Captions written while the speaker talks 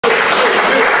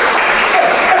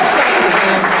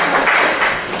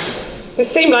It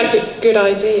seemed like a good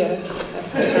idea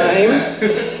at the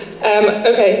time.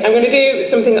 Okay, I'm going to do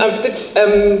something. It's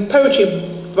poetry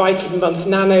writing month,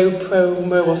 nano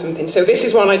promo or something. So this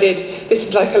is one I did. This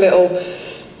is like a little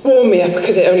warm me up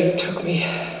because it only took me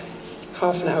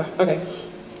half an hour. Okay.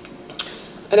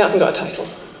 And it hasn't got a title.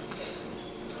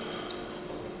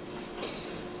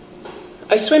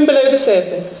 I swim below the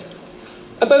surface.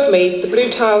 Above me, the blue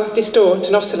tiles distort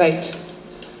and oscillate.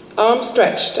 Arms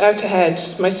stretched out ahead,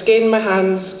 my skin, my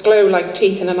hands glow like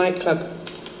teeth in a nightclub.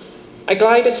 I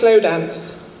glide a slow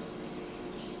dance.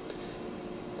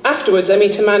 Afterwards, I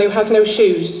meet a man who has no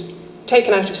shoes,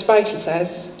 taken out of spite, he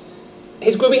says.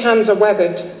 His grubby hands are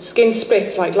weathered, skin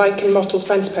split like lichen mottled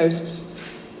fence posts.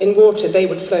 In water, they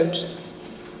would float.